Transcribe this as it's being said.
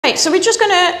Okay, so we're just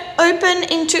gonna open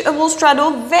into a wall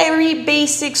straddle, very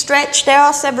basic stretch. There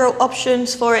are several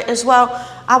options for it as well.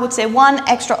 I would say one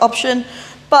extra option,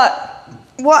 but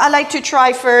what I like to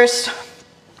try first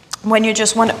when you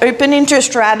just want to open into a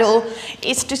straddle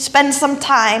is to spend some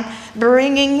time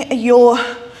bringing your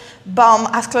bum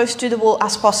as close to the wall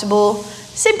as possible,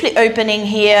 simply opening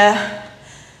here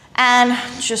and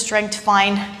just trying to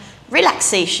find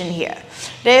relaxation here.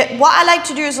 What I like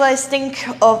to do as well is think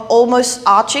of almost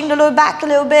arching the lower back a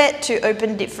little bit to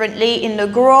open differently in the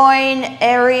groin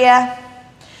area.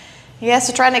 Yeah,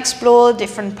 so try and explore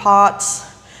different parts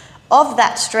of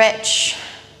that stretch.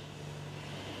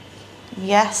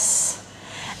 Yes.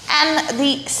 And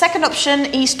the second option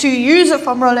is to use a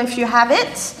foam roller if you have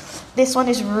it. This one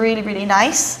is really, really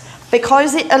nice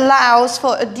because it allows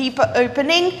for a deeper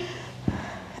opening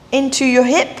into your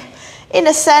hip, in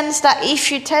a sense that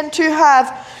if you tend to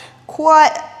have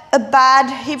quite a bad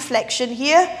hip flexion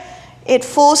here, it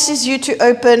forces you to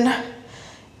open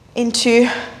into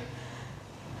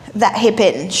that hip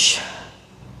hinge.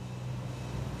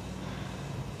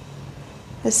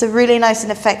 It's a really nice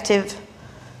and effective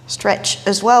stretch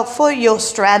as well for your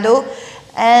straddle,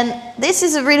 and this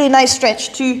is a really nice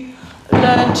stretch to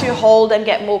learn to hold and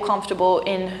get more comfortable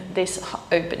in this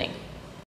opening.